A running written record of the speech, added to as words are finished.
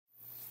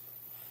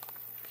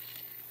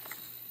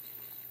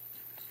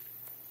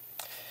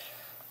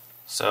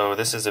So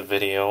this is a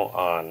video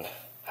on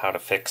how to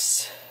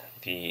fix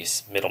the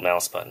middle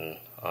mouse button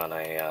on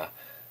a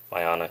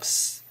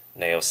Mionix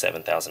Naos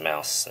 7000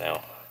 mouse. Now,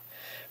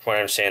 from what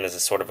I understand, this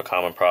is sort of a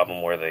common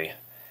problem where the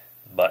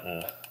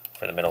button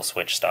for the middle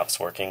switch stops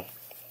working.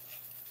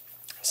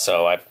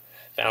 So I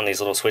found these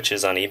little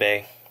switches on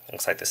eBay.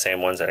 Looks like the same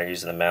ones that are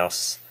using the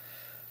mouse.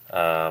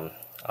 I'll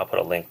put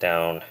a link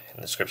down in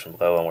the description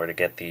below on where to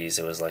get these.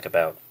 It was like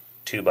about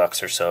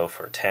 $2 or so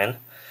for 10.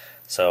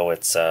 So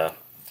it's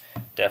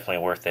definitely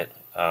worth it,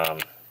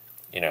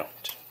 to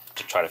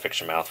try to fix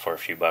your mouth for a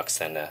few bucks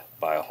than to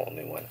buy a whole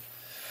new one.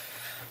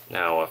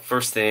 Now,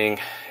 first thing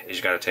is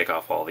you got to take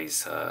off all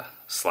these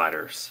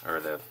sliders,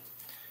 or the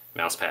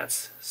mouse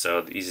pads.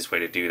 So the easiest way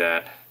to do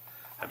that,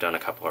 I've done a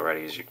couple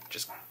already, is you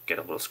just get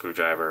a little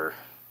screwdriver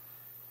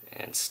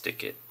and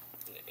stick it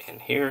in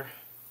here,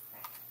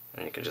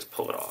 and you can just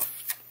pull it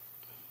off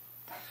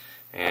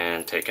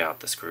and take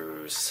out the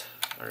screws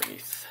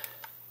underneath.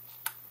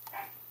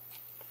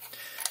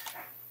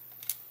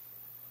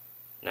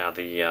 Now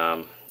the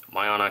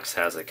Mionix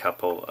has a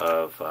couple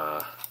of,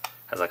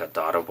 has like a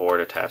daughter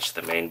board attached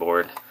to the main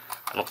board.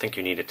 I don't think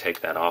you need to take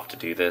that off to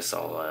do this.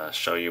 I'll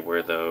show you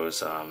where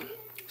those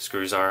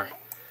screws are.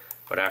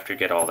 But after you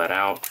get all that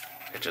out,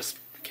 the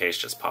case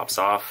just pops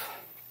off.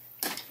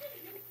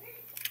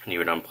 And you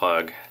would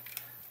unplug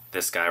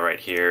this guy right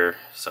here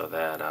so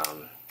that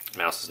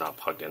mouse is not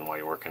plugged in while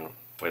you're working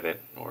with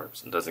it, or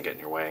it doesn't get in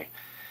your way.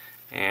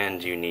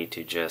 And you need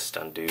to just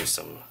undo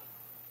some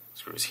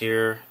screws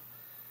here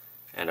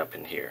and up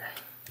in here.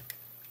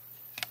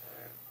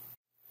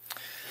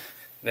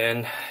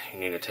 Then you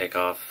need to take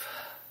off,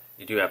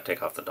 you do have to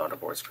take off the daughter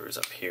board screws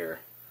up here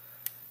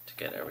to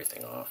get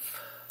everything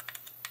off.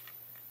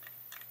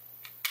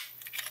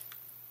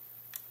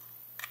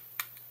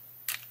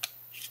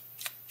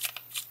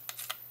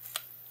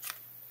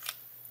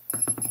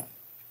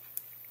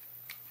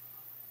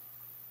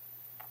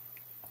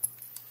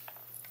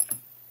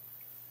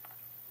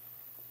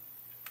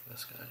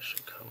 This guy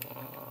should come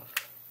off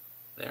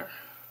there.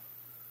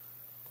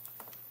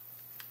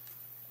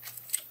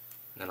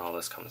 Then all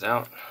this comes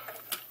out.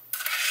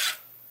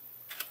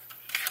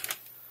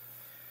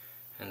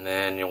 And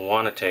then you'll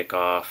want to take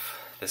off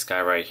this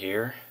guy right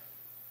here.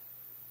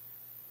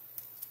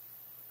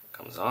 It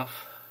comes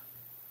off.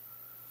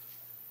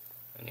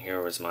 And here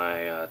was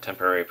my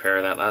temporary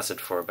pair that lasted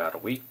for about a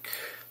week.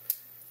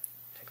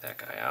 Take that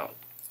guy out.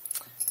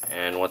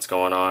 And what's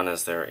going on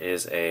is there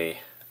is a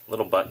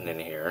little button in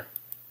here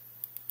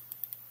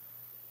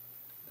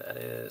that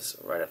is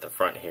right at the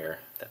front here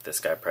that this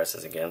guy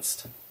presses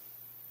against.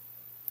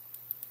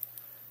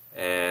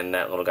 And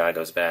that little guy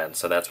goes bad,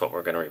 so that's what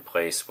we're going to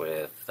replace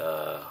with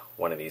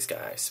one of these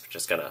guys. We're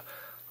just going to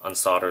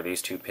unsolder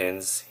these two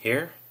pins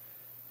here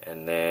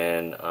and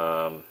then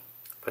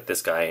put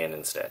this guy in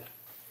instead.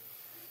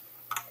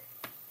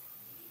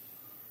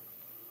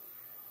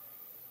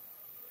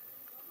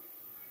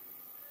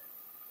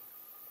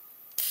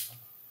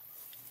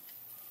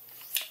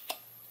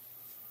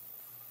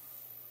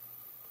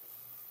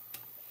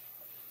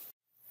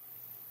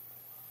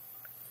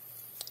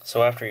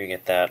 So after you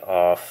get that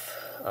off,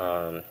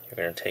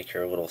 you're going to take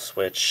your little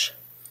switch,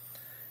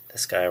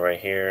 this guy right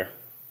here,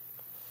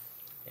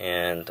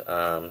 and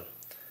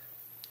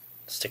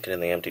stick it in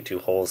the empty two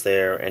holes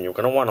there, and you're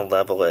going to want to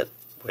level it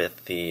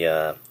with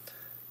the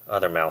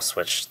other mouse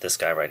switch, this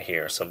guy right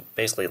here. So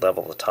basically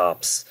level the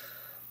tops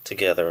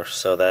together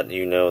so that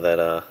you know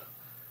that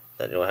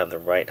that you'll have the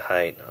right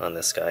height on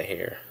this guy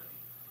here.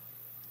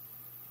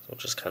 So it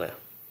just kind of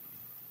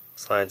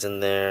slides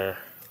in there.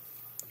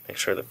 Make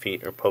sure the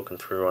feet are poking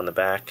through on the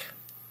back.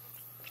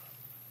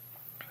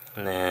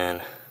 And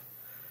then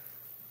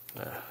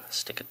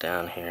stick it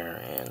down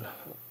here, and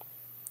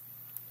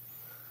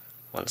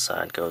one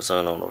side goes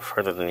on a little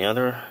further than the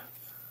other.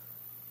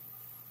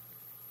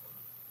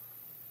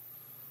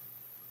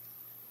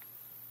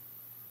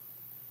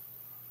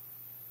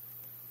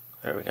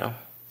 There we go.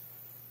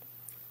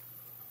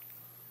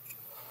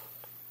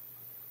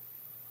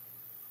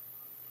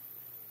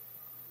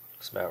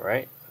 Looks about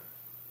right.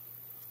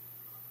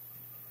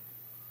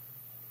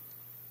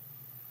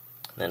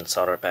 And then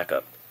solder it back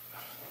up.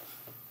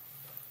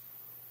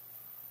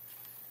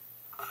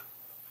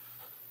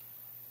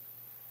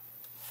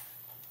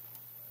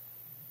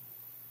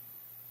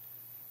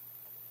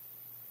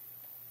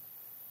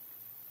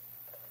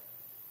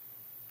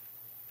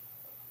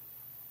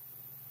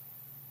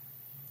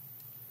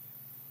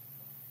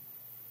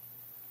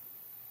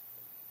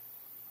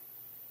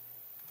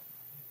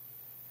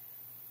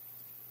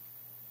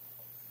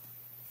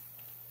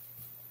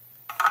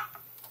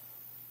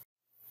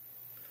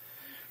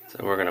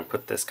 So we're going to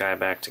put this guy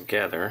back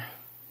together.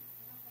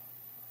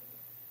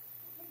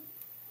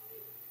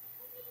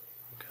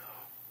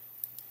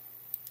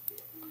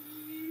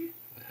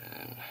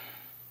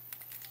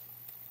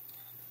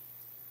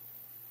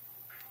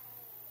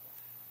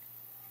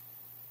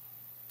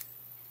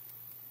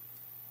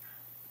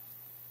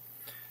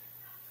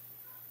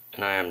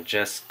 And I am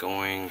just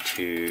going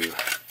to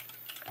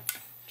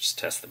just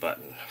test the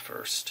button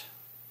first.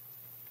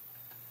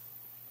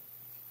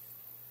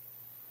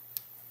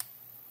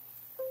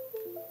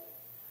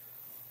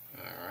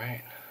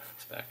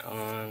 back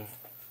on.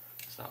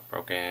 It's not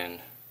broken.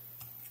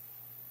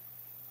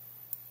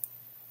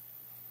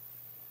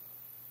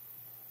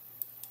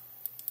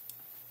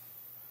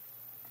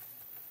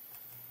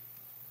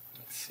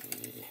 Let's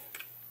see.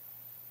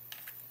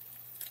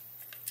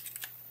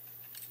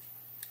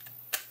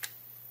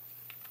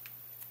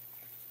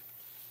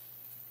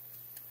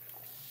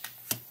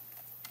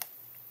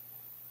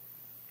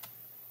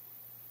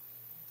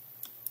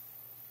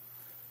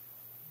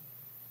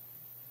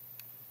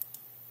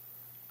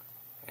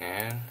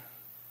 And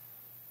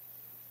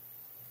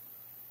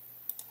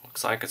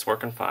looks like it's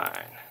working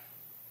fine.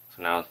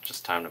 So now it's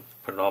just time to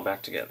put it all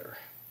back together.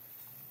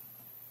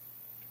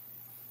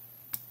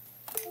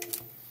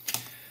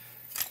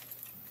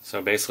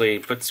 So basically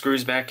put the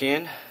screws back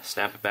in,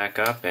 snap it back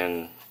up,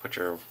 and put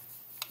your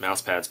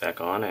mouse pads back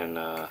on,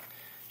 and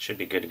should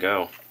be good to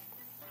go.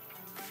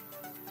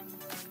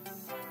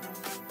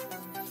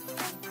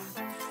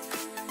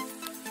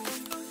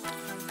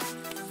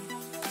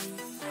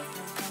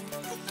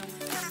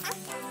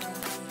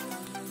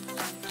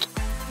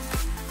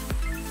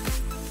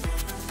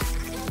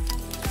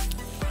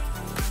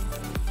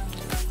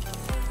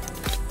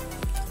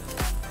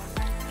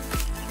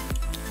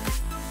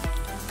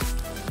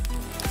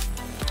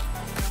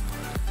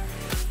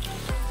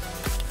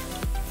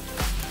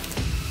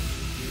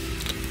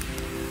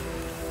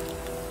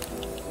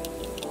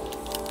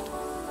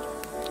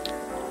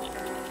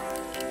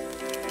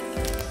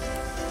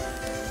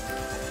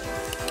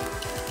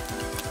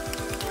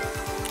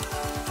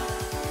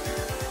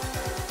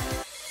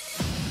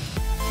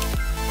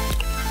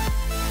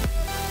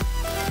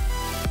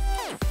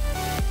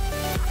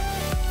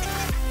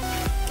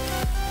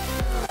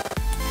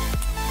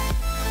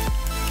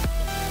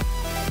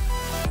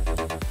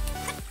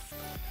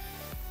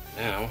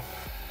 Now,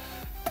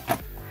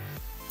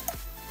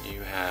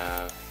 you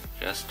have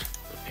just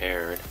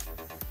repaired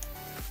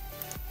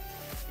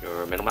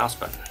your middle mouse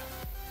button.